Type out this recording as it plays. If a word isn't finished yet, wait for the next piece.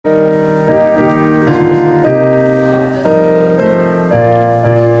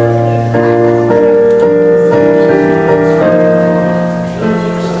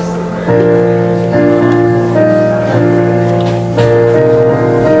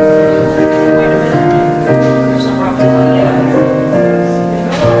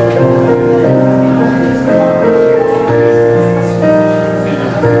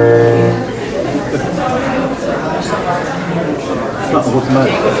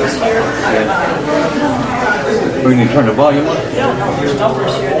numbers here. We need to turn the volume up? No, there's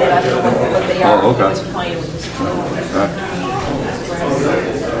numbers here that I don't know what they are. Oh, okay. I was playing with this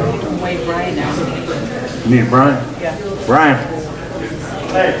Wait, Brian now. You need Brian? Yeah. Brian,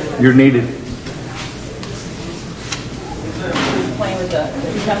 you're needed. Playing with the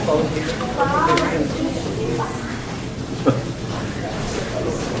tempo here.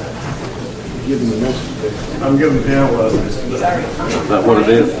 I'm giving piano lessons. Sorry. Is that what it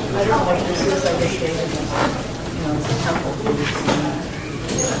is? I don't know what this is. I just gave him, it's a tempo for this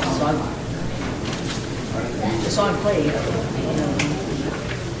song. The song played.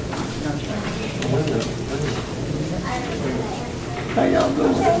 How y'all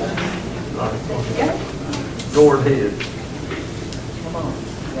doing? Yeah. Go ahead. Come on.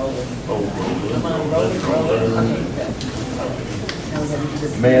 Roll it. Come on, roll it. Okay, good. Now we're going to do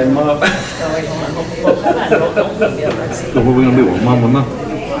this. Man up. Oh, wait, hold on. Well, come on, roll. Don't move yet. Let's see. So what are we going to do with Mama? What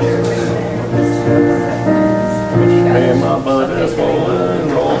you got? Man my butt is rolling,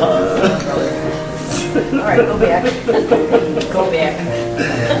 roll high. All right, go back. Go back.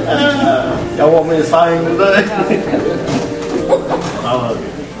 Y'all want me to sing today? I love you.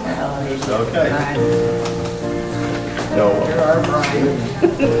 Okay. Yo. You're our Brian.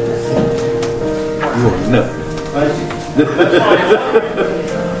 You are nothing. Thank you.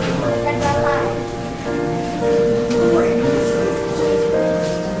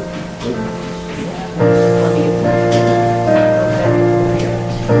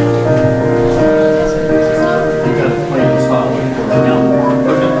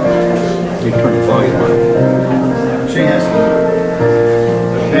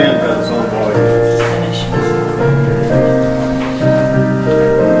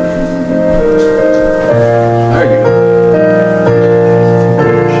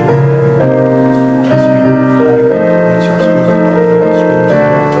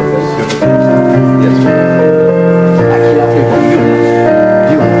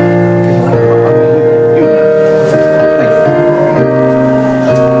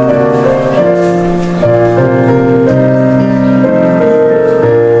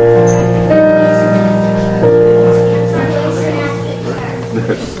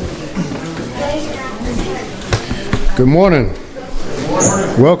 Good morning.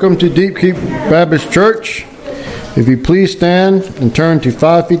 Welcome to Deep Creek Baptist Church. If you please stand and turn to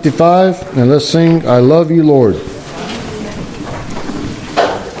 555 and let's sing I Love You, Lord.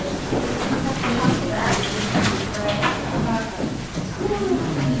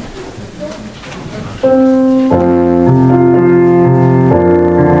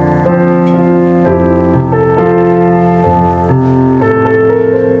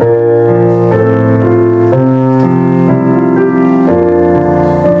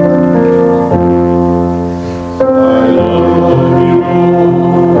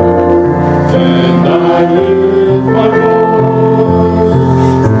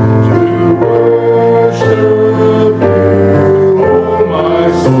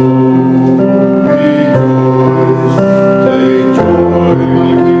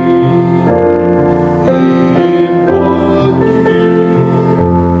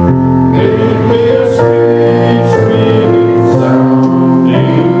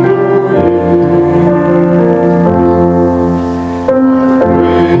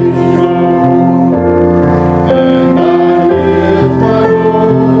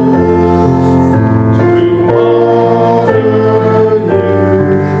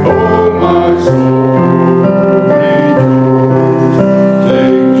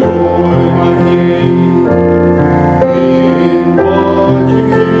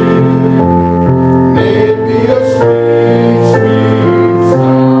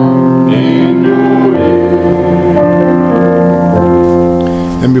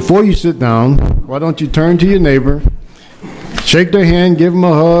 Before you sit down, why don't you turn to your neighbor, shake their hand, give them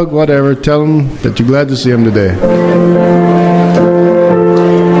a hug, whatever, tell them that you're glad to see them today.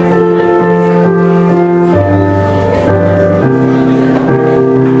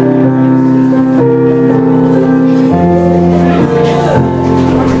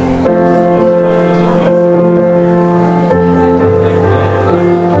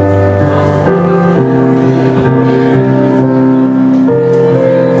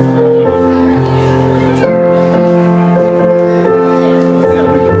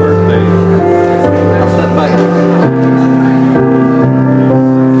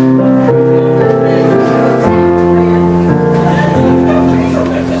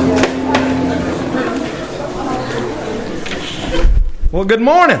 Well, good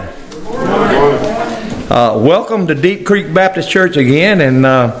morning. Welcome to Deep Creek Baptist Church again, and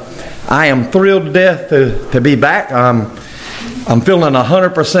I am thrilled to death to be back. I'm feeling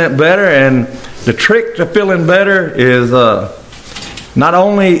 100% better, and the trick to feeling better is not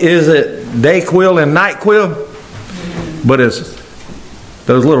only is it Dayquil and NyQuil, but it's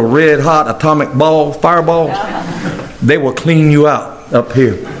those little red hot atomic fireballs. They will clean you out up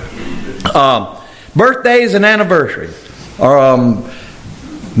here. Birthdays and anniversaries.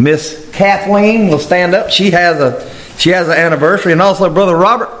 Miss Kathleen will stand up. She has an anniversary, and also Brother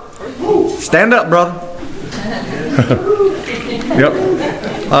Robert. Stand up, brother. Yep.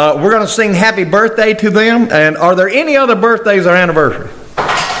 We're going to sing happy birthday to them. And are there any other birthdays or anniversaries?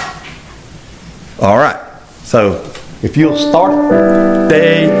 All right. So if you'll start.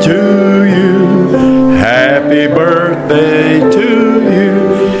 Day to you. Happy birthday to you.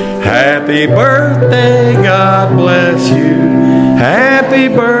 Happy birthday. God bless you. Happy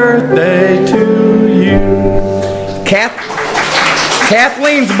birthday to you.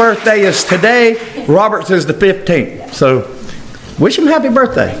 Kathleen's birthday is today. Robert's is the 15th. So wish him happy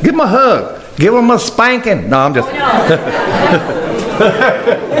birthday. Give him a hug. Give him a spanking. No, I'm just...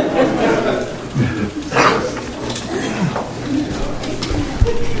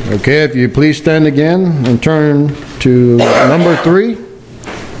 Okay, if you please stand again and turn to number 3.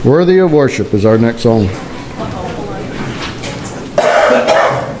 Worthy of Worship is our next song.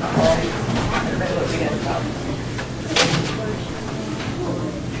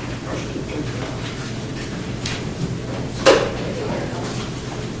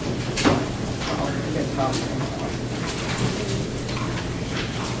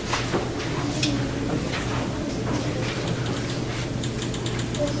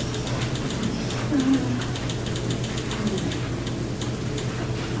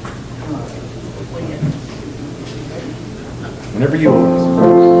 Whenever you want.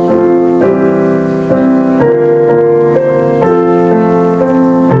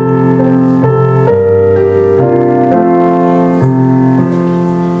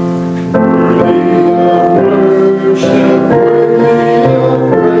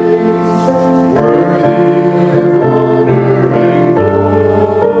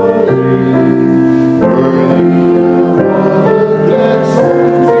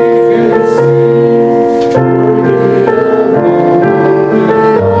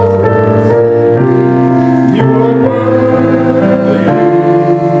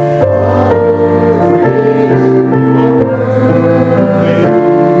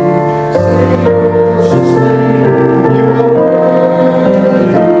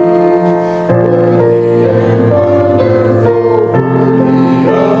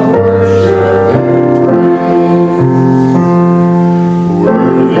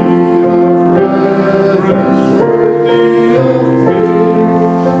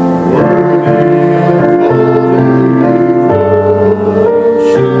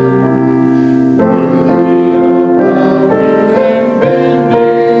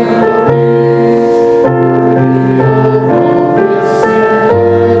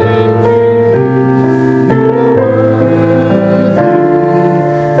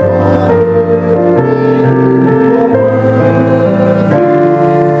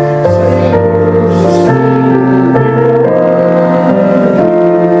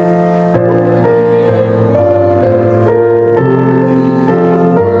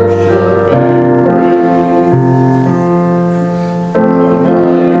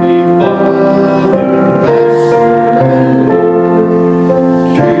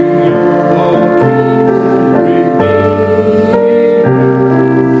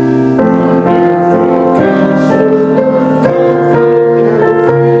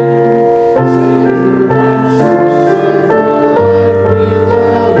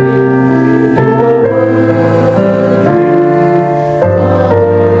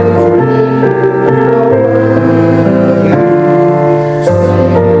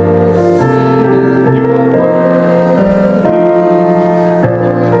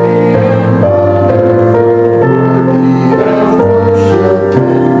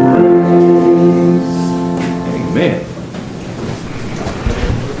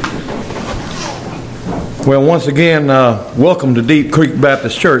 Well, once again, welcome to Deep Creek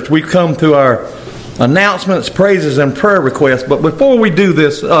Baptist Church. We've come to our announcements, praises, and prayer requests. But before we do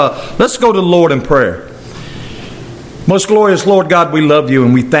this, let's go to the Lord in prayer. Most glorious Lord God, we love you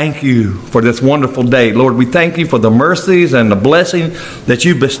and we thank you for this wonderful day. Lord, we thank you for the mercies and the blessing that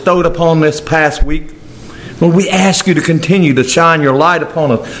you bestowed upon this past week. Lord, we ask you to continue to shine your light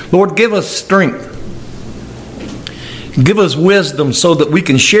upon us. Lord, give us strength. Give us wisdom so that we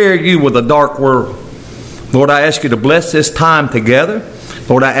can share you with a dark world. Lord, I ask you to bless this time together.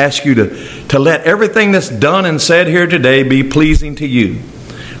 Lord, I ask you to let everything that's done and said here today be pleasing to you.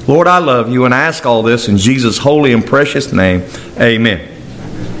 Lord, I love you, and I ask all this in Jesus' holy and precious name. Amen.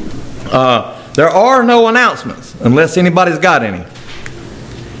 There are no announcements, unless anybody's got any.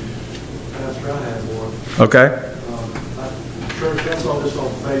 Pastor, I have one. Okay. Church, I saw this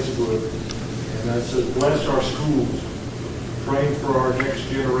on Facebook, and that says, bless our schools, praying for our next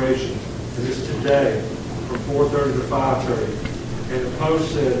generation. And it's today from 4:30 to 5:30. And the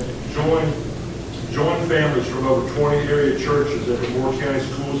post said, join families from over 20 area churches at the Moore County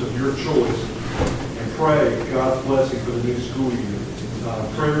schools of your choice and pray God's blessing for the new school year.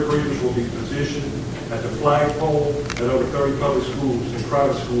 Prayer greeters will be positioned at the flagpole at over 30 public schools and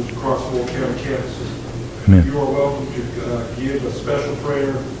private schools across Moore County campuses. Amen. You are welcome to give a special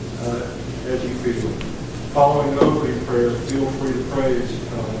prayer as you feel. Following the opening prayer, feel free to pray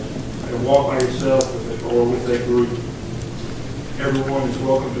and walk by yourself or with a group. Everyone is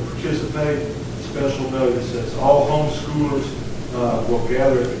welcome to participate. Special notice says all homeschoolers will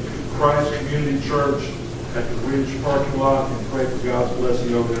gather at Christ Community Church at the Ridge parking lot and pray for God's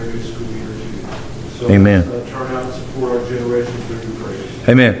blessing over their new school year too. So Amen. Let's turn out and support our generation through your prayers.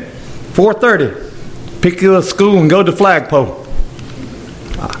 Amen. 4:30. Pick you a school and go to flagpole.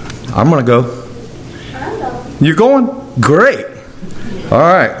 I'm going to go. You're going? Great. All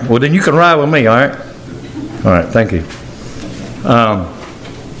right. Well, then you can ride with me, all right? All right. Thank you.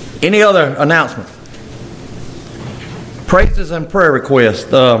 Any other announcement? Praises and prayer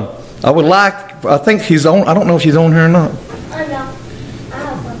requests. I think she's on. I don't know if she's on here or not. Oh, no. I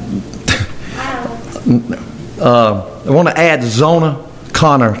have one. I want to add Zona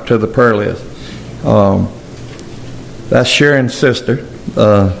Connor to the prayer list. That's Sharon's sister.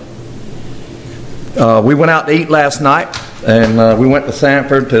 We went out to eat last night, and we went to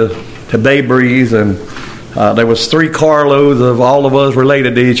Sanford to Bay Breeze, and there was 3 carloads of all of us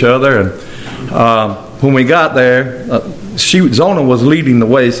related to each other. And when we got there, Zona was leading the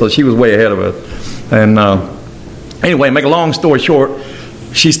way, so she was way ahead of us. And anyway, make a long story short,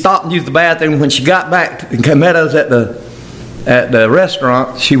 she stopped and used the bathroom. When she got back and met us at the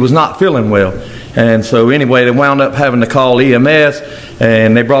restaurant, she was not feeling well. And so anyway, they wound up having to call EMS,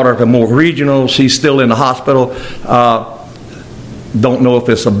 and they brought her to Moore Regional. She's still in the hospital. Don't know if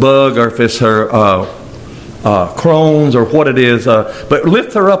it's a bug or if it's her Crohn's or what it is. But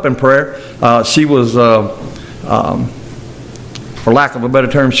lift her up in prayer. She was, for lack of a better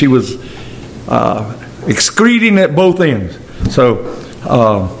term, she was excreting at both ends. So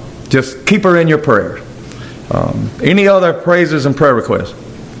just keep her in your prayers. Any other praises and prayer requests?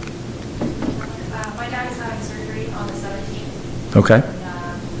 My dad is having surgery on the 17th. Okay.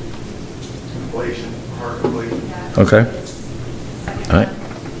 Ablation, heart ablation. Yeah, Okay. it's second All right.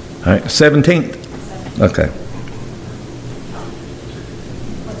 one. All right. 17th. Okay.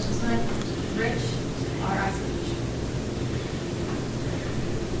 What's his name? Rich, R-I-C-H.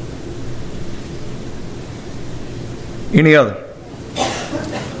 Any other?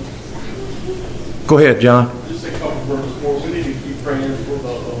 Go ahead, John. Just a couple verses more. We need to keep praying for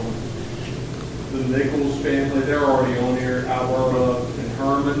the Nichols family. They're already on there. Alberta and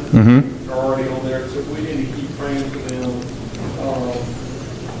Herman are already on there. So we need to keep praying for them.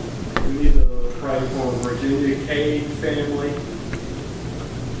 We need to pray for Virginia Cade family.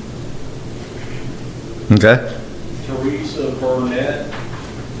 Okay. Teresa Burnett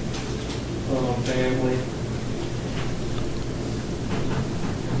family.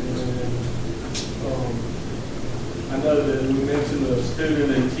 I know that we mentioned the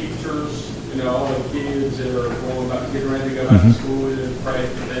student and teachers, all the kids that are getting ready to go back to school, and pray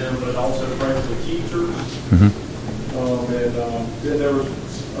for them, but also pray for the teachers. And then there was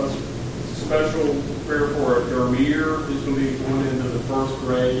a special prayer for Dermir, who's going to be going into the first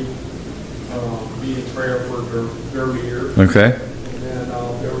grade, be in prayer for Dermir. Okay. And then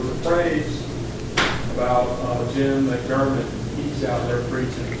there was a praise about Jim McDermott. He's out there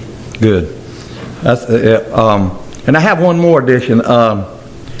preaching. Good. That's and I have one more addition.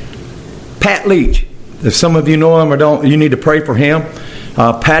 Pat Leach. If some of you know him or don't, you need to pray for him.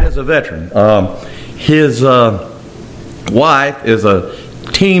 Pat is a veteran. His wife is a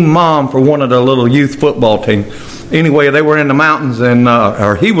team mom for one of the little youth football team. Anyway, they were in the mountains, and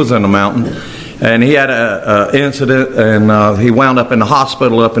or he was in the mountains, and he had an incident, and he wound up in the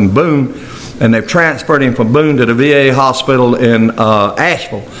hospital up in Boone. And they've transferred him from Boone to the VA hospital in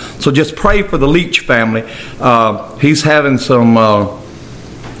Asheville. So just pray for the Leach family. He's having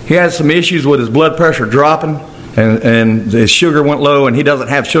he has some issues with his blood pressure dropping, and his sugar went low, and he doesn't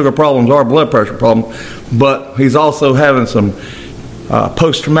have sugar problems or blood pressure problems, but he's also having some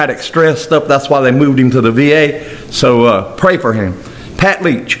post-traumatic stress stuff. That's why they moved him to the VA. So pray for him. Pat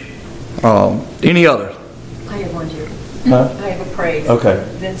Leach. Any others? I have one too. Huh? I have a praise. Okay.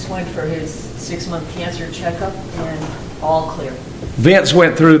 Vince went for his 6-month cancer checkup and all clear. Vince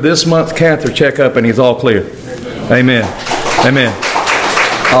went through this month's cancer checkup and he's all clear. Amen. Amen.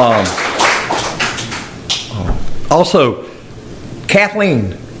 Also,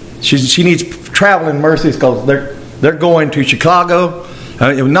 Kathleen, she needs traveling mercies because they're going to Chicago.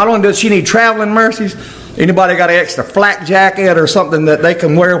 Not only does she need traveling mercies, anybody got an extra flak jacket or something that they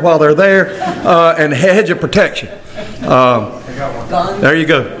can wear while they're there, and hedge of protection. Guns. There you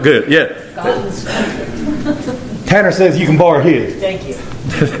go. Good. Yeah. Guns. Tanner says you can borrow his. Thank you.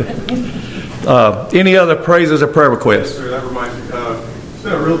 Any other praises or prayer requests? Yes, sir. That reminds me. It's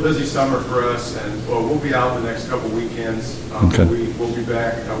been a real busy summer for us, and we'll be out the next couple weekends. Okay. We'll be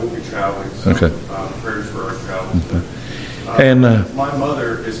back. We'll be traveling. So, Okay. Prayers for our travel. Okay. And my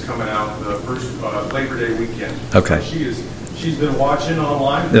mother is coming out the first Labor Day weekend. Okay. She's been watching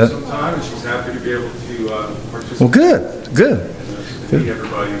online for Yeah. some time, and she's happy to be able to participate. well, good. And meet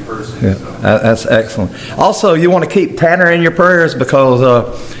everybody in person. Yeah, So. that's excellent. Also, you want to keep Tanner in your prayers because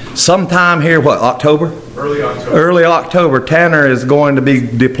sometime here, October? Early October, Tanner is going to be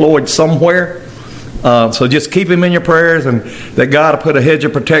deployed somewhere. So just keep him in your prayers, and that God will put a hedge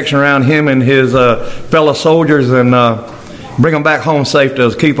of protection around him and his fellow soldiers, and bring them back home safe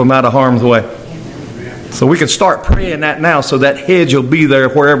to keep them out of harm's way. So we can start praying that now, so that hedge will be there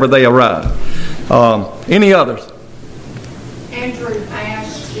wherever they arrive. Any others? Andrew Ash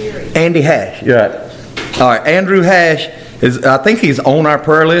Theory. Andy Hash, you're right. All right, Andrew Hash I think he's on our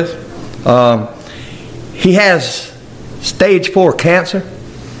prayer list. He has stage 4 cancer,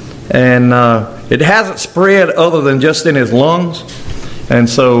 and it hasn't spread other than just in his lungs. And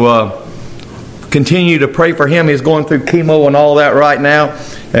so continue to pray for him. He's going through chemo and all that right now,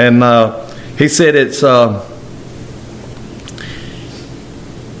 and he said it's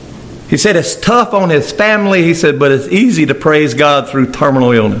tough on his family. He said, but it's easy to praise God through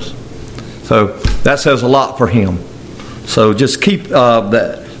terminal illness. So that says a lot for him. So just keep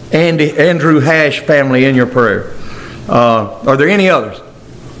the Andrew Hash family in your prayer. Are there any others?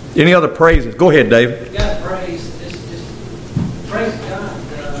 Any other praises? Go ahead, David. God praise. Just praise God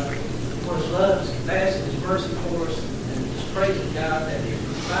for His love, His compassion, His mercy for us, and just praising God that He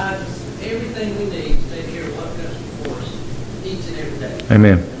provides everything we need to take care of what comes before us each and every day.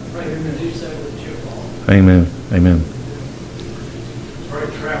 Amen. Pray Him to do so with cheerful heart. Amen. Amen. Pray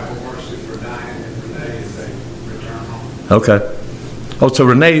travel mercy for Diane and Renee as they return home. Okay. Oh, so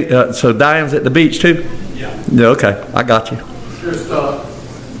Renee, so Diane's at the beach too? Yeah. Yeah. Okay, I got you. They're stuck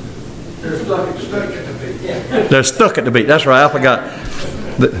at the beach. They're stuck at the beach. That's right. I forgot.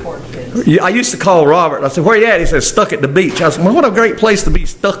 I used to call Robert. I said, "Where you at?" He said, "Stuck at the beach." I said, "Well, what a great place to be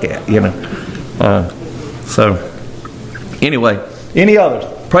stuck at," you know. So, anyway, any others?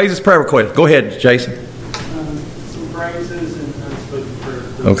 Praises, prayer requests. Go ahead, Jason. Some praises and unspoken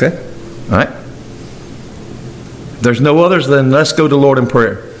prayers. Okay. All right. There's no others, then let's go to Lord in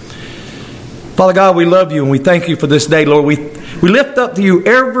prayer. Father God, we love you and we thank you for this day, Lord. We lift up to you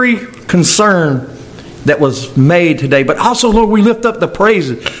every concern that was made today. But also, Lord, we lift up the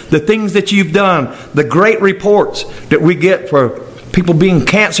praises, the things that you've done, the great reports that we get for people being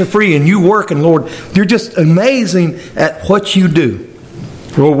cancer-free and you working, Lord. You're just amazing at what you do.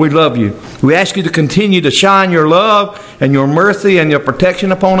 Lord, we love you. We ask you to continue to shine your love and your mercy and your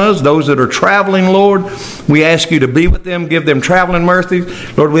protection upon us. Those that are traveling, Lord, we ask you to be with them, give them traveling mercies.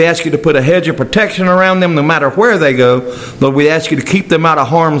 Lord, we ask you to put a hedge of protection around them no matter where they go. Lord, we ask you to keep them out of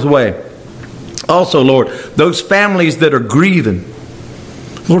harm's way. Also, Lord, those families that are grieving,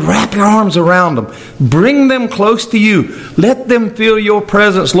 Lord, wrap your arms around them. Bring them close to you. Let them feel your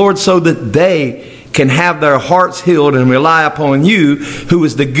presence, Lord, so that they can have their hearts healed and rely upon you, who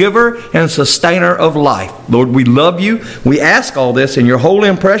is the giver and sustainer of life. Lord, we love you. We ask all this in your holy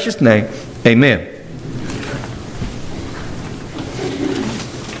and precious name. Amen.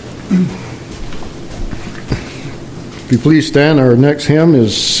 If you please stand, our next hymn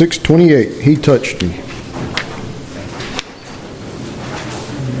is 628, He Touched Me.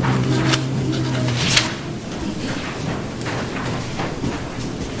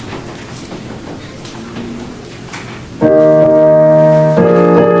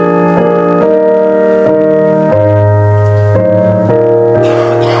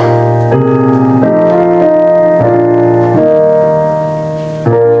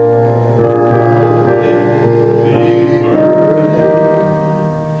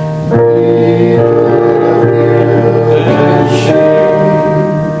 Be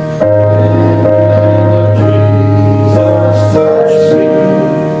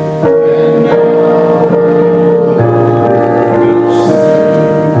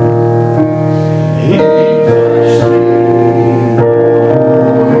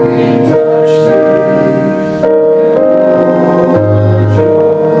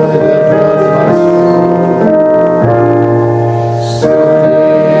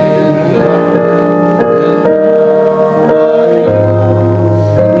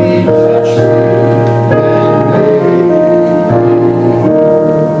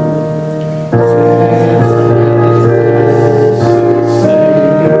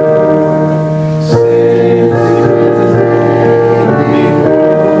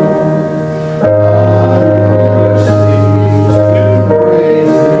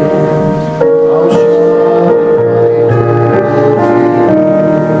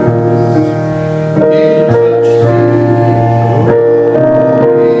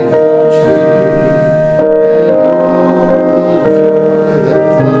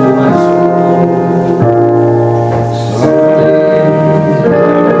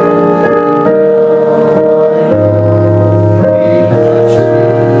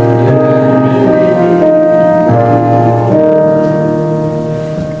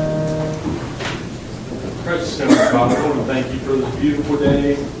God, I want to thank you for this beautiful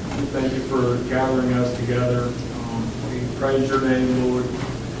day. Thank you for gathering us together. We praise your name, Lord.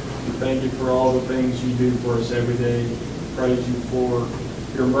 We thank you for all the things you do for us every day. We praise you for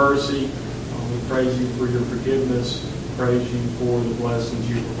your mercy. We praise you for your forgiveness. We praise you for the blessings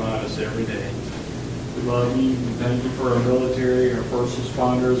you provide us every day. We love you. We thank you for our military, our first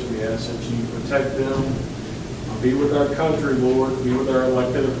responders. We ask that you protect them. Be with our country, Lord. Be with our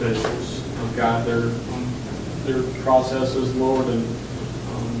elected officials. God, their processes, Lord, and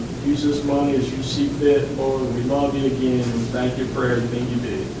use this money as you see fit, Lord. We love you again, and thank you for everything you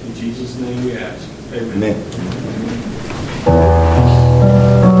do. In Jesus' name we ask. Amen.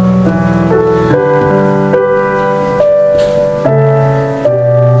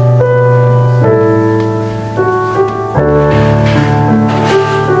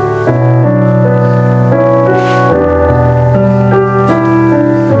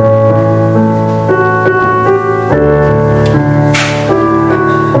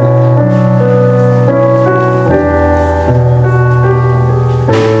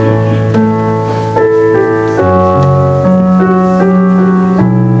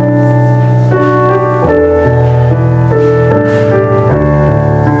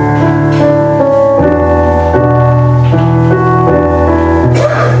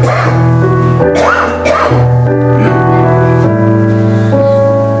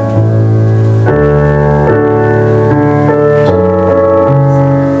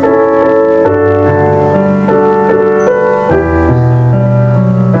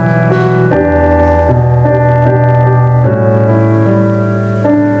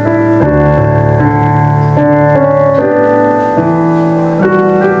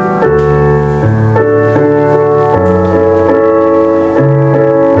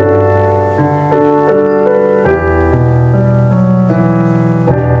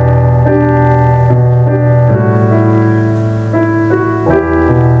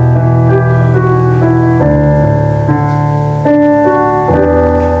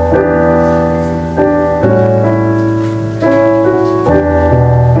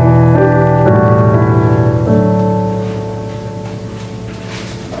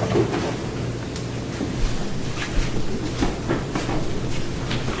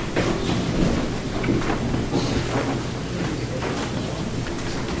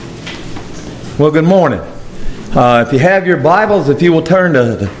 Well, good morning. If you have your Bibles, if you will turn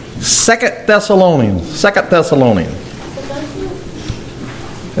to 2 Thessalonians. 2 Thessalonians.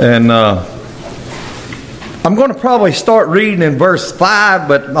 And I'm going to probably start reading in verse 5,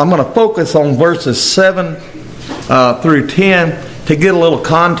 but I'm going to focus on verses 7 through 10 to get a little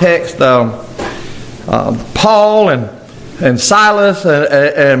context. Paul and Silas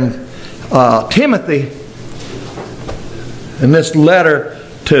and Timothy in this letter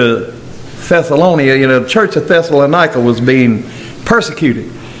to Thessalonica, the church of Thessalonica was being persecuted.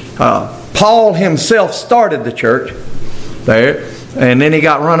 Paul himself started the church there, and then he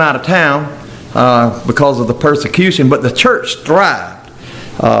got run out of town because of the persecution, but the church thrived.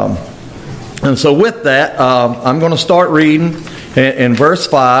 And so with that, I'm going to start reading in verse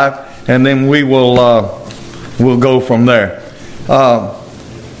 5, and then we'll go from there. I'll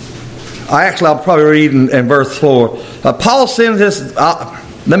probably read in verse 4. Paul sends this...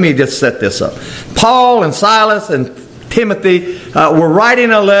 let me just set this up. Paul and Silas and Timothy were writing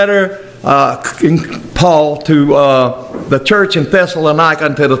a letter, Paul, to the church in Thessalonica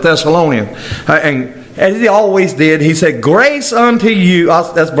and to the Thessalonians. And as he always did, he said, "Grace unto you,"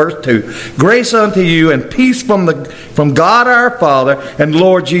 that's verse 2, "grace unto you and peace from God our Father and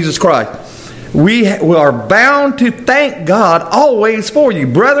Lord Jesus Christ. We are bound to thank God always for you.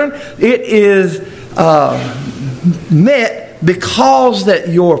 Brethren, it is met because that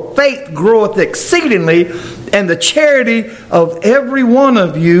your faith groweth exceedingly, and the charity of every one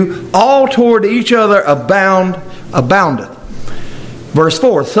of you all toward each other aboundeth." Verse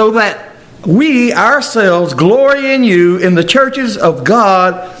 4, "So that we ourselves glory in you in the churches of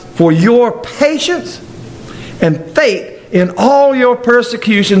God for your patience and faith in all your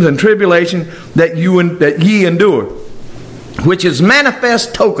persecutions and tribulation that ye endure, which is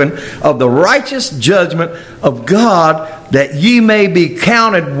manifest token of the righteous judgment of God, that ye may be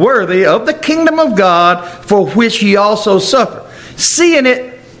counted worthy of the kingdom of God, for which ye also suffer. Seeing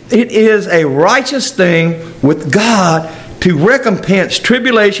it is a righteous thing with God to recompense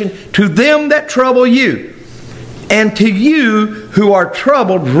tribulation to them that trouble you, and to you who are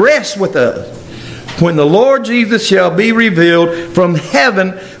troubled rest with us, when the Lord Jesus shall be revealed from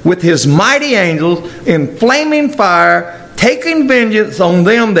heaven with his mighty angels in flaming fire, taking vengeance on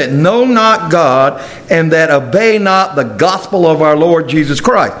them that know not God and that obey not the gospel of our Lord Jesus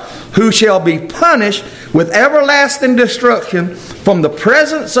Christ, who shall be punished with everlasting destruction from the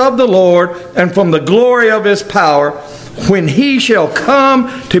presence of the Lord and from the glory of his power, when he shall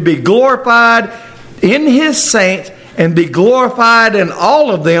come to be glorified in his saints and be glorified in all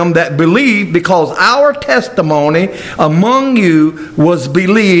of them that believe, because our testimony among you was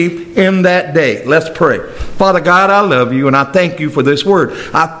believed in that day. Let's pray. Father God, I love you and I thank you for this word.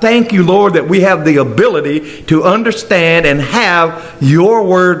 I thank you, Lord, that we have the ability to understand and have your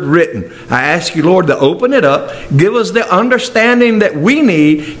word written. I ask you, Lord, to open it up. Give us the understanding that we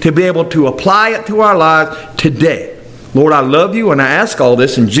need to be able to apply it to our lives today. Lord, I love you and I ask all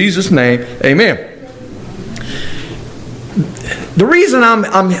this in Jesus' name. Amen. The reason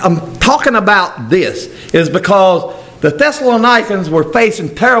I'm talking about this is because the Thessalonians were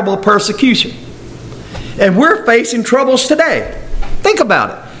facing terrible persecution. And we're facing troubles today. Think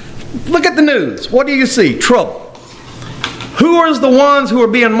about it. Look at the news. What do you see? Trouble. Who are the ones who are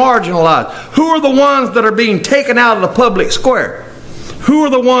being marginalized? Who are the ones that are being taken out of the public square? Who are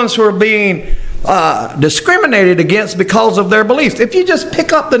the ones who are being discriminated against because of their beliefs? If you just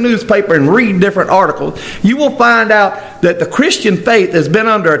pick up the newspaper and read different articles, you will find out that the Christian faith has been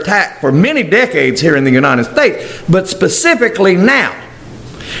under attack for many decades here in the United States, but specifically now.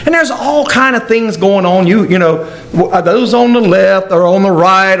 And there's all kind of things going on. You know, those on the left or on the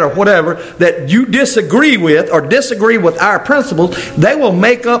right or whatever that you disagree with or disagree with our principles, they will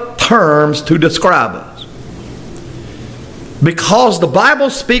make up terms to describe us. Because the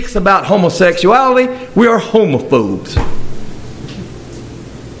Bible speaks about homosexuality, we are homophobes.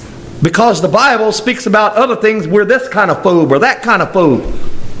 Because the Bible speaks about other things, we're this kind of phobe or that kind of phobe.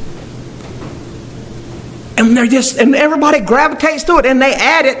 And everybody gravitates to it and they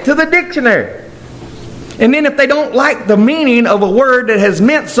add it to the dictionary. And then if they don't like the meaning of a word that has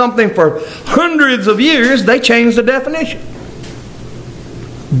meant something for hundreds of years, they change the definition.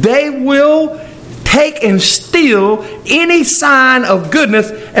 They will take and steal any sign of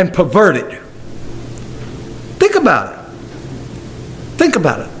goodness and pervert it. Think about it. Think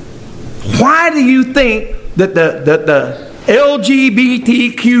about it. Why do you think that the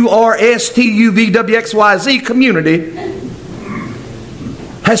LGBTQRSTUVWXYZ community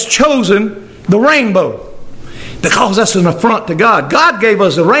has chosen the rainbow? Because that's an affront to God. God gave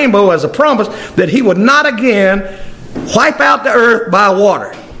us the rainbow as a promise that he would not again wipe out the earth by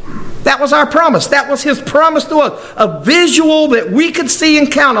water. That was our promise. That was his promise to us. A visual that we could see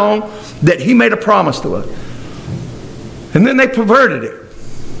and count on, that he made a promise to us. And then they perverted it.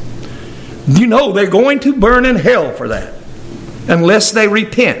 You know they're going to burn in hell for that unless they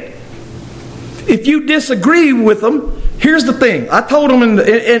repent. If you disagree with them, here's the thing. I told them in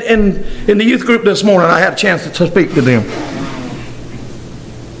the youth group this morning, I had a chance to speak to them.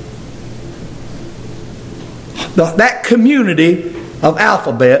 That community of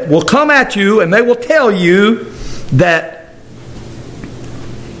alphabet will come at you and they will tell you that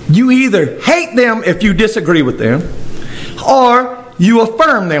you either hate them if you disagree with them or you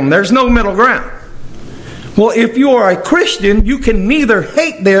affirm them. There's no middle ground. Well, if you are a Christian, you can neither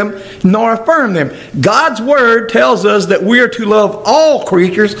hate them nor affirm them. God's word tells us that we are to love all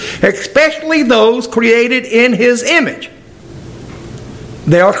creatures, especially those created in his image.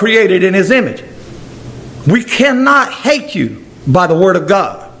 They are created in his image. We cannot hate you by the word of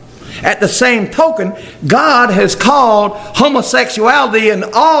God. At the same token, God has called homosexuality in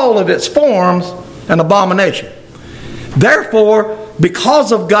all of its forms an abomination. Therefore,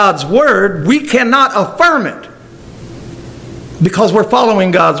 because of God's word, we cannot affirm it because we're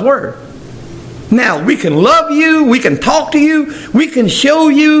following God's word. Now, we can love you, we can talk to you, we can show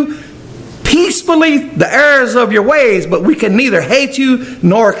you peacefully the errors of your ways, but we can neither hate you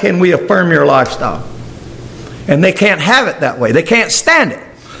nor can we affirm your lifestyle. And they can't have it that way. They can't stand it.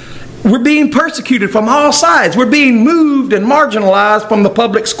 We're being persecuted from all sides. We're being moved and marginalized from the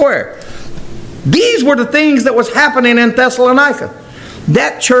public square. These were the things that was happening in Thessalonica.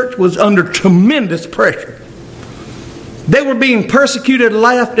 That church was under tremendous pressure. They were being persecuted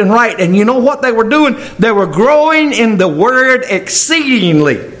left and right. And you know what they were doing? They were growing in the word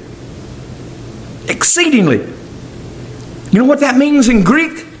exceedingly. Exceedingly. You know what that means in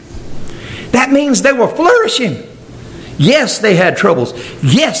Greek? That means they were flourishing. Yes, they had troubles.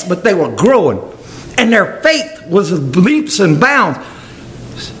 Yes, but they were growing. And their faith was leaps and bounds.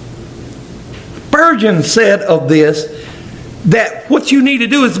 Spurgeon said of this that what you need to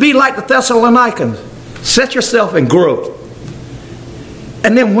do is be like the Thessalonians. Set yourself and grow.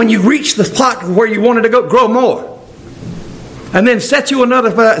 And then when you reach the spot where you wanted to go, grow more. And then set you another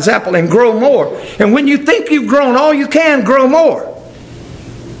example and grow more. And when you think you've grown all you can, grow more.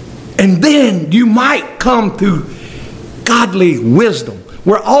 And then you might come to godly wisdom.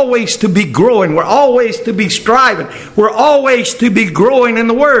 We're always to be growing. We're always to be striving. We're always to be growing in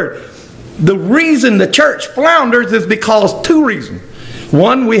the Word. The reason the church flounders is because two reasons.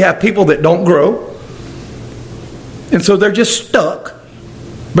 One, we have people that don't grow. And so they're just stuck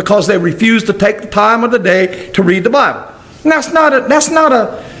because they refuse to take the time of the day to read the Bible. And that's not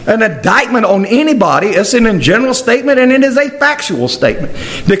an indictment on anybody. It's an in general statement, and it is a factual statement.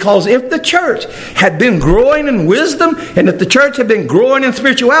 Because if the church had been growing in wisdom, and if the church had been growing in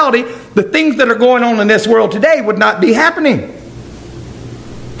spirituality, the things that are going on in this world today would not be happening.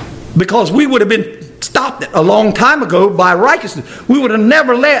 Because we would have been stopped a long time ago by righteousness. We would have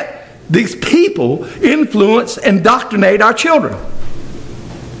never let these people influence and indoctrinate our children.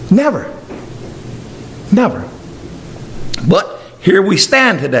 Never. Never. But here we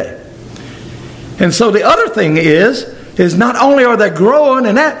stand today. And so the other thing is not only are they growing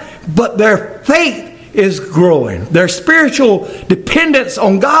in that, but their faith is growing. Their spiritual dependence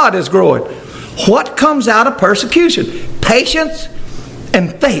on God is growing. What comes out of persecution? Patience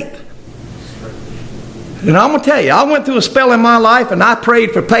and faith. And I'm going to tell you, I went through a spell in my life and I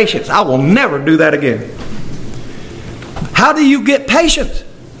prayed for patience. I will never do that again. How do you get patience?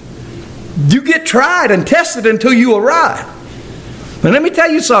 You get tried and tested until you arrive. And let me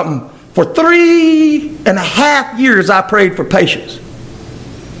tell you something. For 3.5 years I prayed for patience.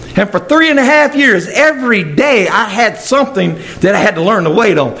 And for 3.5 years, every day I had something that I had to learn to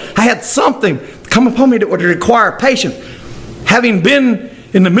wait on. I had something come upon me that would require patience. Having been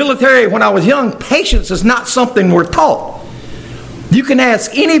in the military when I was young, patience is not something we're taught. You can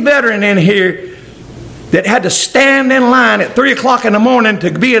ask any veteran in here that had to stand in line at 3 o'clock in the morning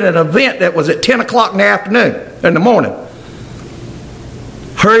to be at an event that was at 10 o'clock in the afternoon, in the morning.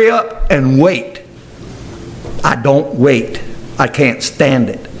 Hurry up and wait. I don't wait. I can't stand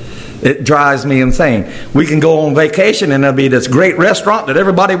it. It drives me insane. We can go on vacation and there'll be this great restaurant that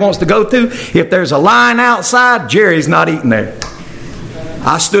everybody wants to go to. If there's a line outside, Jerry's not eating there.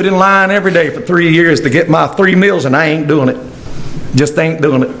 I stood in line every day for 3 years to get my 3 meals, and I ain't doing it. Just ain't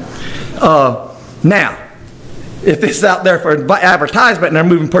doing it. Now, if it's out there for advertisement and they're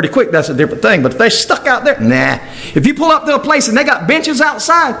moving pretty quick, that's a different thing. But if they're stuck out there, nah. If you pull up to a place and they got benches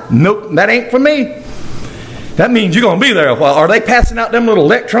outside, nope, that ain't for me. That means you're going to be there a while. Are they passing out them little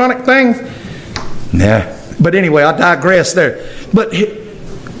electronic things? Nah. But anyway, I digress there. But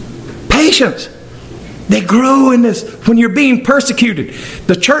patience. They grow in this when you're being persecuted.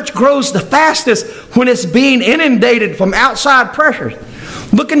 The church grows the fastest when it's being inundated from outside pressures.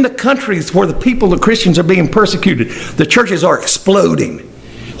 Look in the countries where the Christians are being persecuted. The churches are exploding.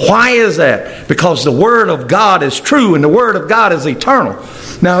 Why is that? Because the Word of God is true and the Word of God is eternal.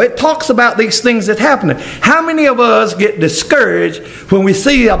 Now, it talks about these things that happen. How many of us get discouraged when we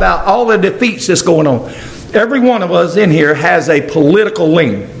see about all the defeats that's going on? Every one of us in here has a political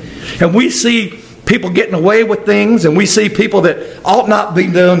lean. And we see people getting away with things, and we see people that ought not be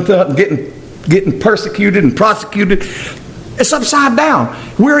done getting persecuted and prosecuted. It's upside down.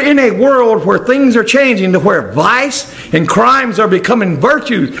 We're in a world where things are changing to where vice and crimes are becoming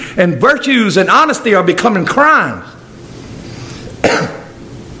virtues, and virtues and honesty are becoming crimes.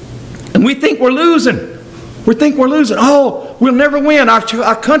 And we think we're losing. We think we're losing. Oh, we'll never win.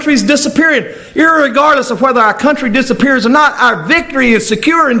 Our country's disappearing. Irregardless of whether our country disappears or not, our victory is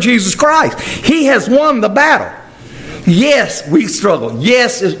secure in Jesus Christ. He has won the battle. Yes, we struggle.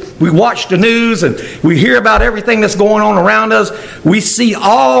 Yes, we watch the news and we hear about everything that's going on around us. We see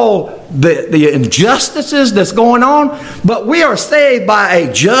all the injustices that's going on. But we are saved by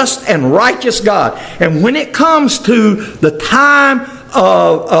a just and righteous God. And when it comes to the time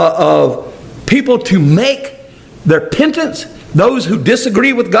of people to make their penance, those who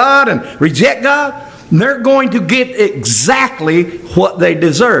disagree with God and reject God, they're going to get exactly what they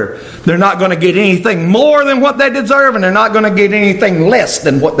deserve. They're not going to get anything more than what they deserve, and they're not going to get anything less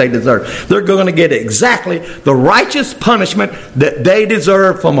than what they deserve. They're going to get exactly the righteous punishment that they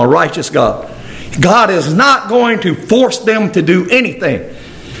deserve from a righteous God. God is not going to force them to do anything.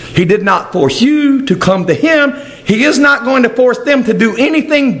 He did not force you to come to Him. He is not going to force them to do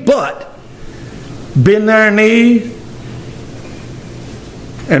anything but bend their knee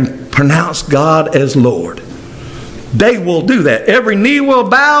and pronounce God as Lord. They will do that. Every knee will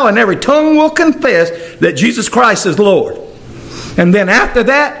bow and every tongue will confess that Jesus Christ is Lord. And then after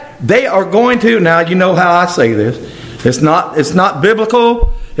that, they are going to, now you know how I say this, it's not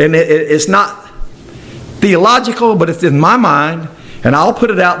biblical and it's not theological, but it's in my mind, and I'll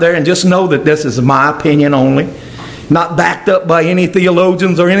put it out there and just know that this is my opinion only. not backed up by any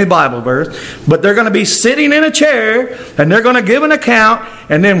theologians or any Bible verse, but they're going to be sitting in a chair and they're going to give an account,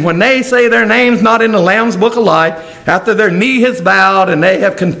 and then when they say their name's not in the Lamb's Book of Life, after their knee has bowed and they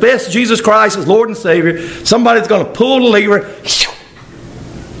have confessed Jesus Christ as Lord and Savior, somebody's going to pull the lever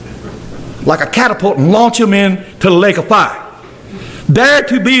like a catapult and launch them into the lake of fire. There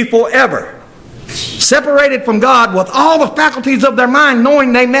to be forever, separated from God with all the faculties of their mind,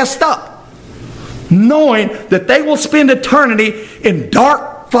 knowing they messed up. Knowing that they will spend eternity in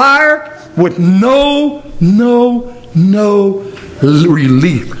dark fire with no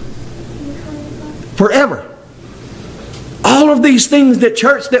relief. Forever. All of these things that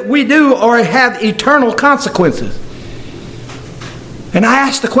church that we do have eternal consequences. And I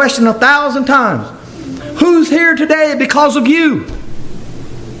asked the question 1,000 times. Who's here today because of you?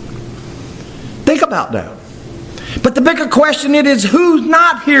 Think about that. But the bigger question it is, who's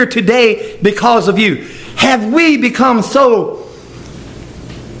not here today because of you? Have we become so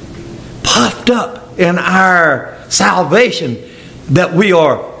puffed up in our salvation that we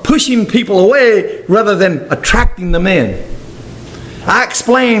are pushing people away rather than attracting them in? I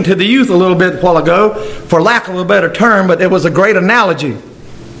explained to the youth a little bit a while ago, for lack of a better term, but it was a great analogy,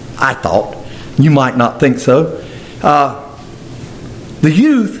 I thought. You might not think so. The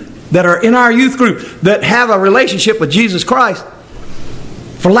youth that are in our youth group that have a relationship with Jesus Christ,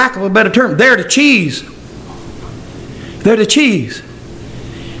 for lack of a better term, they're the cheese. They're the cheese.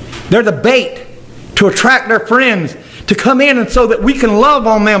 They're the bait to attract their friends to come in, and so that we can love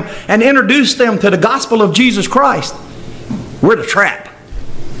on them and introduce them to the gospel of Jesus Christ. We're the trap.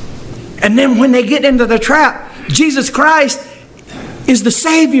 And then when they get into the trap, Jesus Christ is the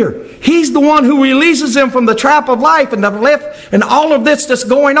Savior. He's the one who releases them from the trap of life and the lift and all of this that's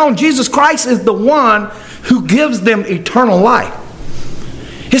going on. Jesus Christ is the one who gives them eternal life.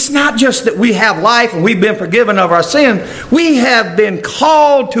 It's not just that we have life and we've been forgiven of our sin. We have been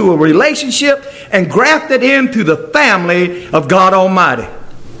called to a relationship and grafted into the family of God Almighty.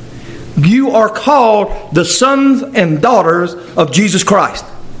 You are called the sons and daughters of Jesus Christ.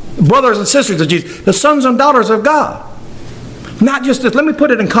 Brothers and sisters of Jesus. The sons and daughters of God. Not just this. Let me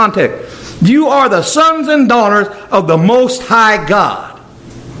put it in context. You are the sons and daughters of the Most High God.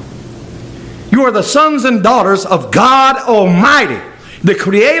 You are the sons and daughters of God Almighty, the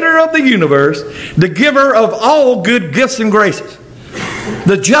creator of the universe, the giver of all good gifts and graces,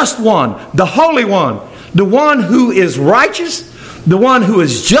 the just one, the holy one, the one who is righteous, the one who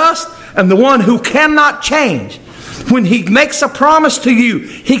is just, and the one who cannot change. When He makes a promise to you,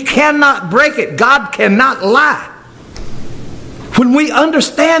 He cannot break it. God cannot lie. When we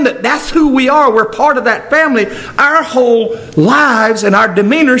understand that that's who we are, we're part of that family, our whole lives and our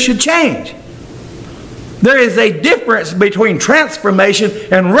demeanor should change. There is a difference between transformation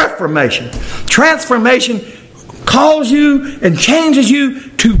and reformation. Transformation calls you and changes you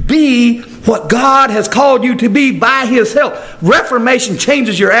to be what God has called you to be by His help. Reformation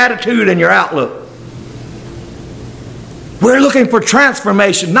changes your attitude and your outlook. We're looking for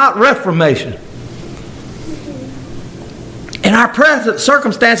transformation, not reformation. In our present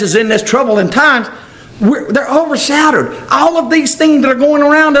circumstances in this troubling times, they're overshadowed. All of these things that are going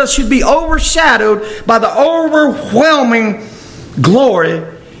around us should be overshadowed by the overwhelming glory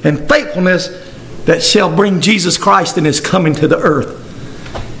and faithfulness that shall bring Jesus Christ in His coming to the earth.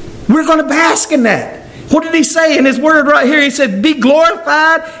 We're going to bask in that. What did He say in His word right here? He said, be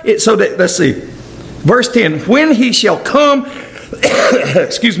glorified. Let's see. Verse 10. When He shall come,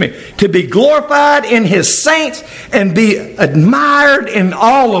 excuse me, to be glorified in His saints and be admired in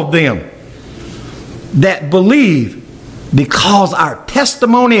all of them that believe, because our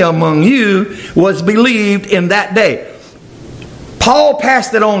testimony among you was believed in that day. Paul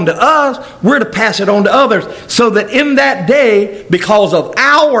passed it on to us. We're to pass it on to others, so that in that day, because of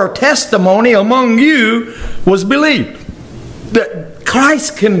our testimony among you was believed, that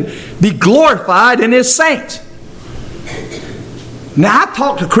Christ can be glorified in His saints. Now, I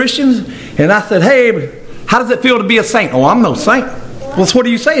talked to Christians and I said, hey, how does it feel to be a saint? Oh, I'm no saint. Well, so what are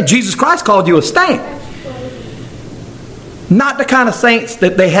you saying? Jesus Christ called you a saint. Not the kind of saints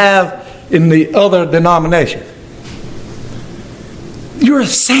that they have in the other denomination. You're a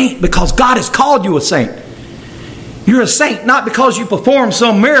saint because God has called you a saint. You're a saint not because you performed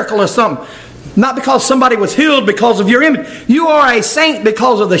some miracle or something. Not because somebody was healed because of your image. You are a saint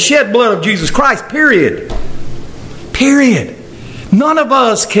because of the shed blood of Jesus Christ, period. Period. None of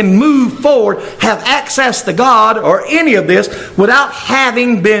us can move forward, have access to God or any of this without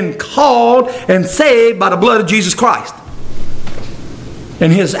having been called and saved by the blood of Jesus Christ.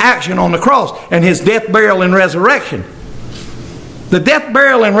 And His action on the cross and His death, burial, and resurrection. The death,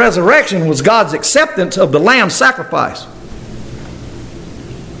 burial, and resurrection was God's acceptance of the Lamb's sacrifice.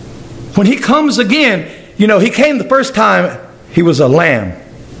 When He comes again, He came the first time, He was a lamb.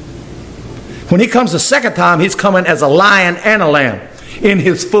 When He comes the second time, He's coming as a lion and a lamb in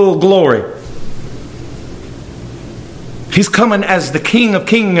His full glory. He's coming as the King of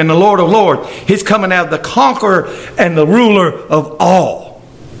Kings and the Lord of Lords. He's coming as the conqueror and the ruler of all.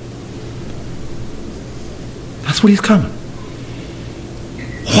 That's what He's coming.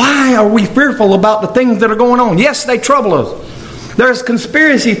 Why are we fearful about the things that are going on? Yes, they trouble us. There's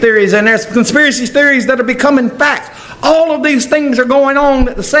conspiracy theories, and there's conspiracy theories that are becoming facts. All of these things are going on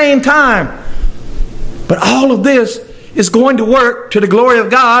at the same time. But all of this is going to work to the glory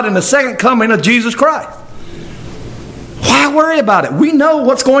of God and the second coming of Jesus Christ. Why worry about it? We know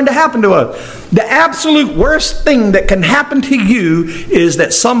what's going to happen to us. The absolute worst thing that can happen to you is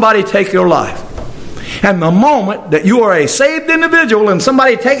that somebody take your life. And the moment that you are a saved individual and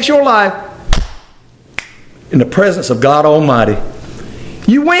somebody takes your life in the presence of God Almighty,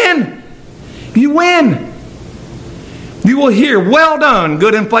 you win. You win. You will hear, "Well done,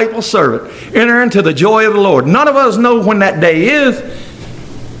 good and faithful servant. Enter into the joy of the Lord." None of us know when that day is.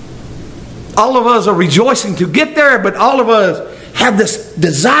 All of us are rejoicing to get there, but all of us have this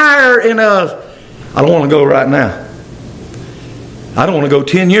desire in us. I don't want to go right now. I don't want to go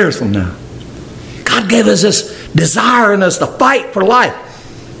 10 years from now. God gave us this desire in us to fight for life.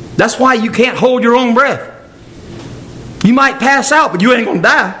 That's why you can't hold your own breath. You might pass out, but you ain't going to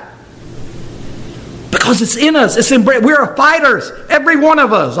die. Because it's in us. It's in. We're fighters. Every one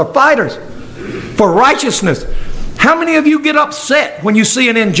of us are fighters for righteousness. How many of you get upset when you see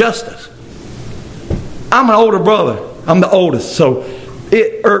an injustice? I'm an older brother. I'm the oldest, so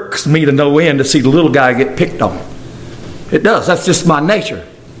it irks me to no end to see the little guy get picked on. It does. That's just my nature.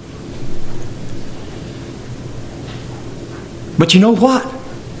 But you know what?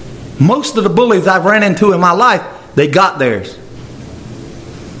 Most of the bullies I've ran into in my life, they got theirs.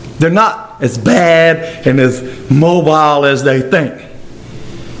 They're not as bad and as mobile as they think.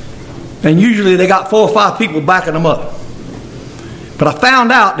 And usually they got 4 or 5 people backing them up. But I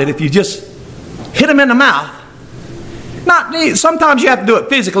found out that if you just hit them in the mouth, sometimes you have to do it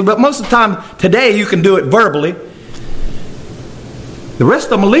physically, but most of the time today you can do it verbally. The rest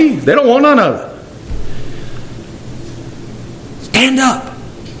of them will leave. They don't want none of it. Stand up.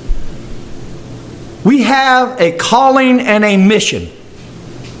 We have a calling and a mission.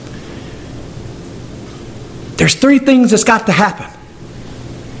 There's 3 things that's got to happen.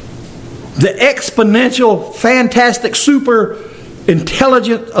 The exponential, fantastic, super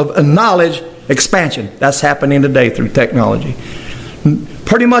intelligent of knowledge expansion. That's happening today through technology.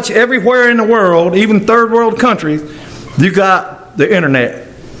 Pretty much everywhere in the world, even third world countries, you got the internet.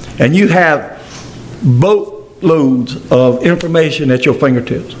 And you have boatloads of information at your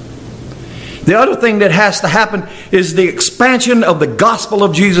fingertips. The other thing that has to happen is the expansion of the gospel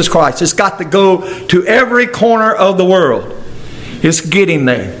of Jesus Christ. It's got to go to every corner of the world. It's getting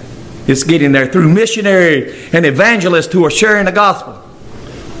there. It's getting there through missionaries and evangelists who are sharing the gospel.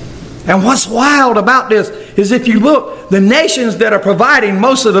 And what's wild about this is if you look, the nations that are providing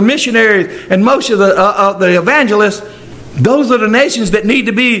most of the missionaries and most of the evangelists, those are the nations that need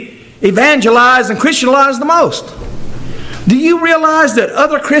to be evangelized and Christianized the most. Do you realize that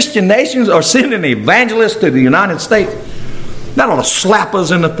other Christian nations are sending evangelists to the United States? That ought to slap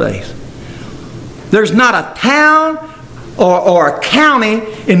us in the face. There's not a town or a county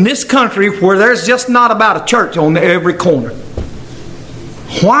in this country where there's just not about a church on every corner.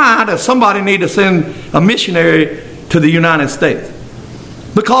 Why does somebody need to send a missionary to the United States?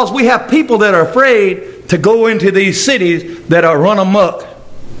 Because we have people that are afraid to go into these cities that are run amok.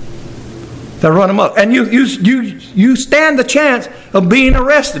 And you stand the chance of being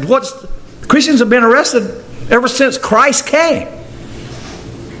arrested. Christians have been arrested ever since Christ came.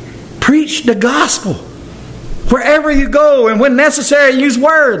 Preach the gospel wherever you go, and when necessary, use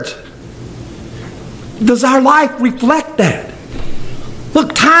words. Does our life reflect that?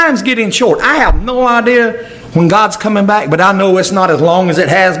 Look, time's getting short. I have no idea when God's coming back, but I know it's not as long as it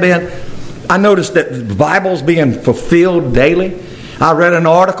has been. I noticed that the Bible's being fulfilled daily. I read an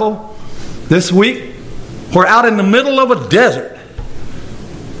article this week where out in the middle of a desert,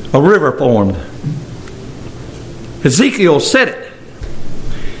 a river formed. Ezekiel said it.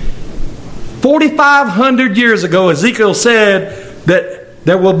 4,500 years ago, Ezekiel said that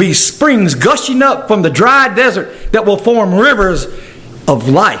there will be springs gushing up from the dry desert that will form rivers of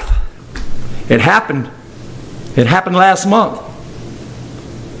life. It happened. It happened last month.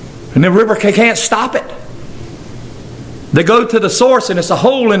 And the river can't stop it. They go to the source and it's a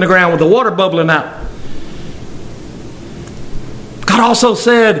hole in the ground with the water bubbling out. also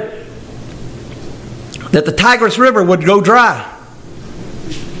said that the Tigris River would go dry.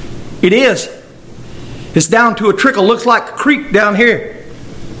 It is. It's down to a trickle. Looks like a creek down here.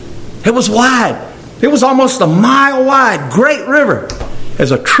 It was wide. It was almost a mile wide. Great river.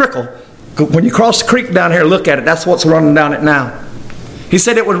 As a trickle. When you cross the creek down here, look at it. That's what's running down it now. He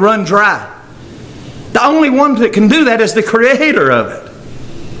said it would run dry. The only one that can do that is the creator of it.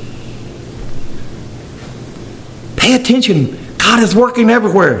 Pay attention. God is working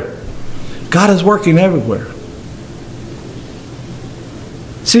everywhere. God is working everywhere.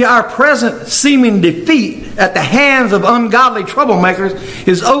 See, our present seeming defeat at the hands of ungodly troublemakers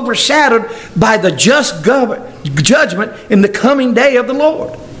is overshadowed by the just judgment in the coming day of the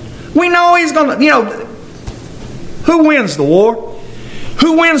Lord. We know He's going to, who wins the war?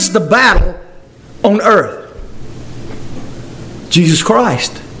 Who wins the battle on earth? Jesus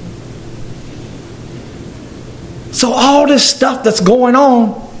Christ. So all this stuff that's going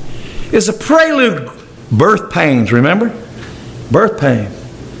on is a prelude. Birth pains, remember? Birth pains.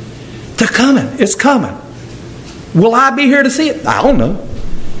 They're coming. It's coming. Will I be here to see it? I don't know.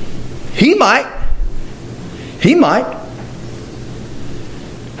 He might. He might.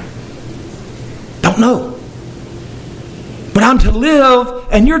 Don't know. But I'm to live,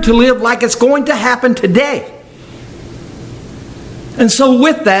 and you're to live like it's going to happen today. And so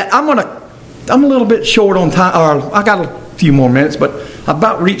with that, I'm a little bit short on time, or I got a few more minutes, but I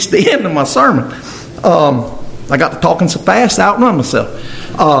about reached the end of my sermon. I got to talking so fast, I outrun myself.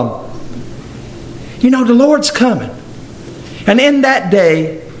 The Lord's coming. And in that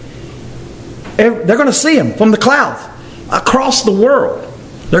day, they're going to see Him from the clouds across the world.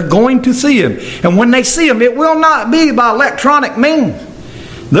 They're going to see Him. And when they see Him, it will not be by electronic means.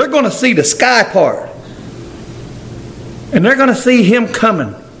 They're going to see the sky part. And they're going to see Him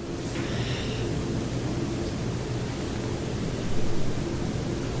coming.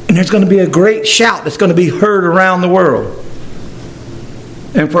 And there's going to be a great shout that's going to be heard around the world.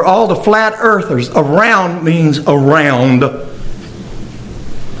 And for all the flat earthers, around means around.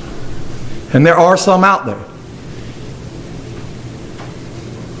 And there are some out there.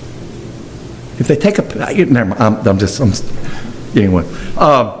 If they take never mind, anyway.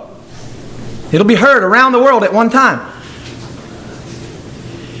 It'll be heard around the world at one time.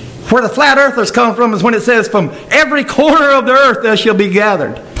 Where the flat earthers come from is when it says, from every corner of the earth there shall be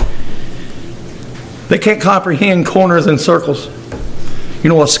gathered. They can't comprehend corners and circles.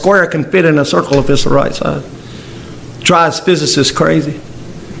 A square can fit in a circle if it's the right size. Drives physicists crazy.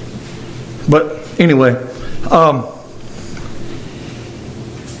 But anyway,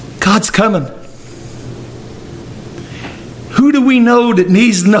 God's coming. Who do we know that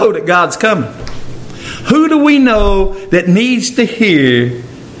needs to know that God's coming? Who do we know that needs to hear?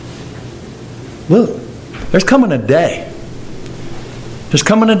 Well, there's coming a day. There's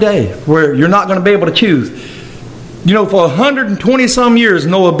coming a day where you're not going to be able to choose. For 120 some years,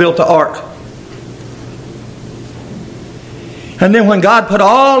 Noah built the ark. And then when God put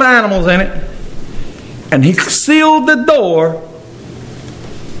all the animals in it, and He sealed the door,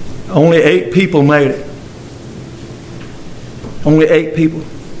 only 8 people made it. Only 8 people.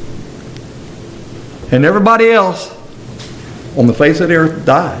 And everybody else on the face of the earth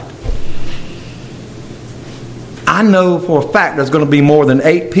died. I know for a fact there's going to be more than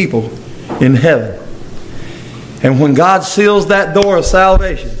 8 people in heaven. And when God seals that door of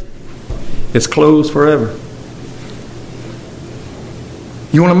salvation, it's closed forever.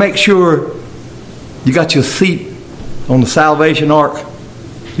 You want to make sure you got your seat on the salvation ark.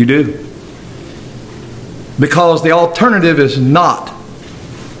 You do. Because the alternative is not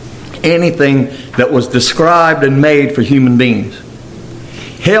anything that was described and made for human beings.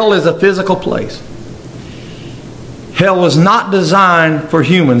 Hell is a physical place. Hell was not designed for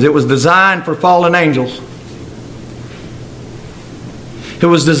humans. It was designed for fallen angels. It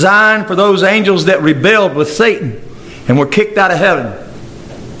was designed for those angels that rebelled with Satan and were kicked out of heaven.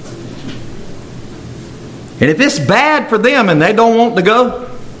 And if it's bad for them and they don't want to go,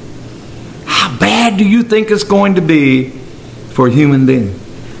 how bad do you think it's going to be for a human being?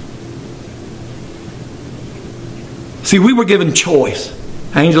 See, we were given choice.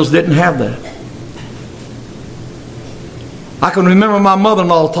 Angels didn't have that. I can remember my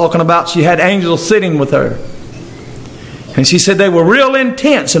mother-in-law talking about she had angels sitting with her. And she said they were real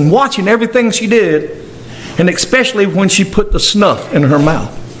intense and watching everything she did. And especially when she put the snuff in her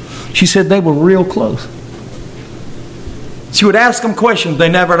mouth. She said they were real close. She would ask them questions they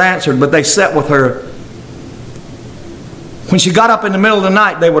never answered, but they sat with her. When she got up in the middle of the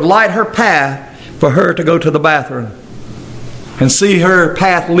night, they would light her path for her to go to the bathroom. And see her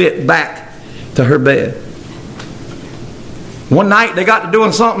path lit back to her bed. One night they got to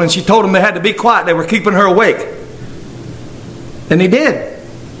doing something and she told them they had to be quiet. They were keeping her awake. And they did.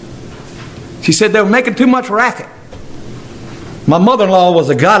 She said they were making too much racket. My mother-in-law was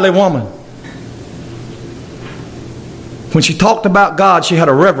a godly woman. When she talked about God, she had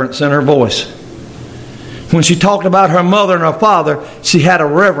a reverence in her voice. When she talked about her mother and her father, she had a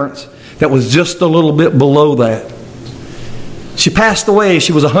reverence that was just a little bit below that. She passed away.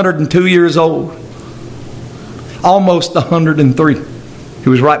 She was 102 years old. Almost 103. It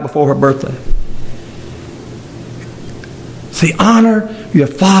was right before her birthday. See, honor your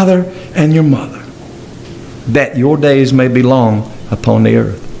father and your mother, that your days may be long upon the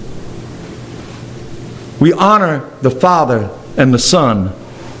earth. We honor the Father and the Son,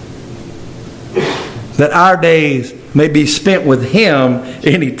 that our days may be spent with Him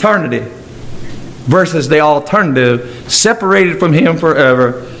in eternity, versus the alternative, separated from Him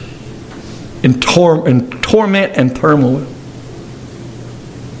forever in torment and turmoil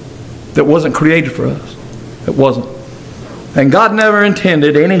that wasn't created for us. It wasn't. And God never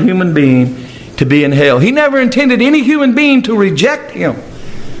intended any human being to be in hell. He never intended any human being to reject Him.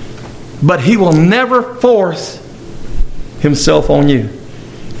 But He will never force Himself on you.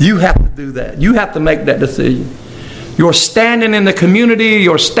 You have to do that. You have to make that decision. Your standing in the community,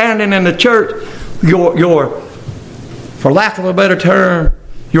 your standing in the church, your, for lack of a better term,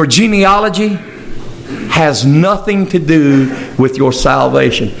 your genealogy has nothing to do with your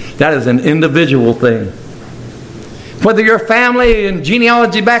salvation. That is an individual thing. Whether your family and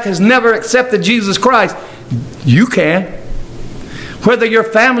genealogy back has never accepted Jesus Christ, you can. Whether your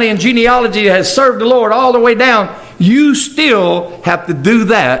family and genealogy has served the Lord all the way down, you still have to do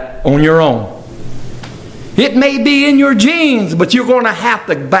that on your own. It may be in your genes, but you're going to have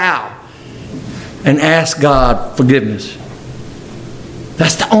to bow and ask God forgiveness.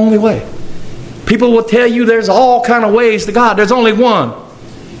 That's the only way. People will tell you there's all kind of ways to God. There's only one.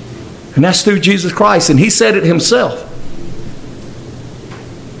 And that's through Jesus Christ. And He said it Himself.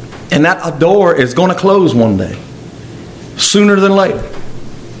 And that door is going to close one day. Sooner than later.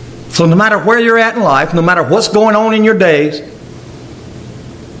 So no matter where you're at in life, no matter what's going on in your days,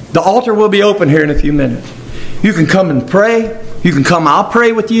 the altar will be open here in a few minutes. You can come and pray. You can come, I'll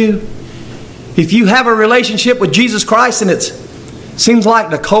pray with you. If you have a relationship with Jesus Christ and it seems like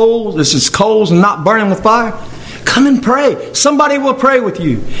this is coals and not burning with fire, come and pray. Somebody will pray with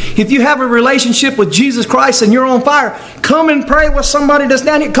you. If you have a relationship with Jesus Christ and you're on fire, come and pray with somebody that's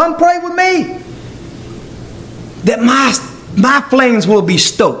down here. Come pray with me. That my flames will be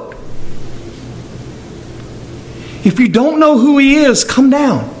stoked. If you don't know who He is, come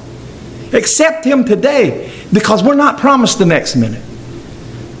down. Accept Him today, because we're not promised the next minute.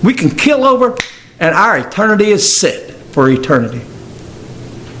 We can kill over and our eternity is set for eternity.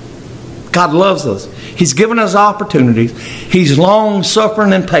 God loves us. He's given us opportunities. He's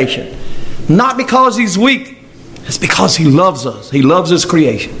long-suffering and patient. Not because He's weak. It's because He loves us. He loves His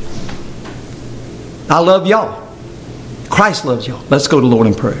creation. I love y'all. Christ loves y'all. Let's go to the Lord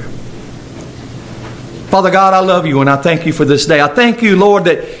in prayer. Father God, I love You and I thank You for this day. I thank You, Lord,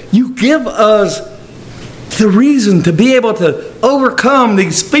 that You give us the reason to be able to overcome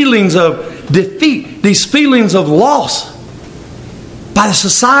these feelings of defeat, these feelings of loss by the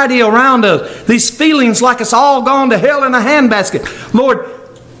society around us, these feelings like it's all gone to hell in a handbasket. Lord,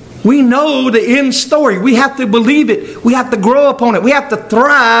 we know the end story. We have to believe it. We have to grow upon it. We have to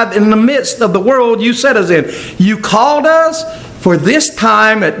thrive in the midst of the world You set us in. You called us for this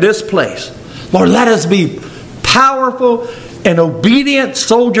time at this place. Lord, let us be powerful and obedient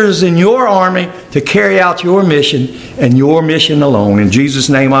soldiers in Your army to carry out Your mission and Your mission alone. In Jesus'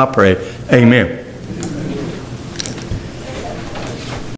 name I pray. Amen.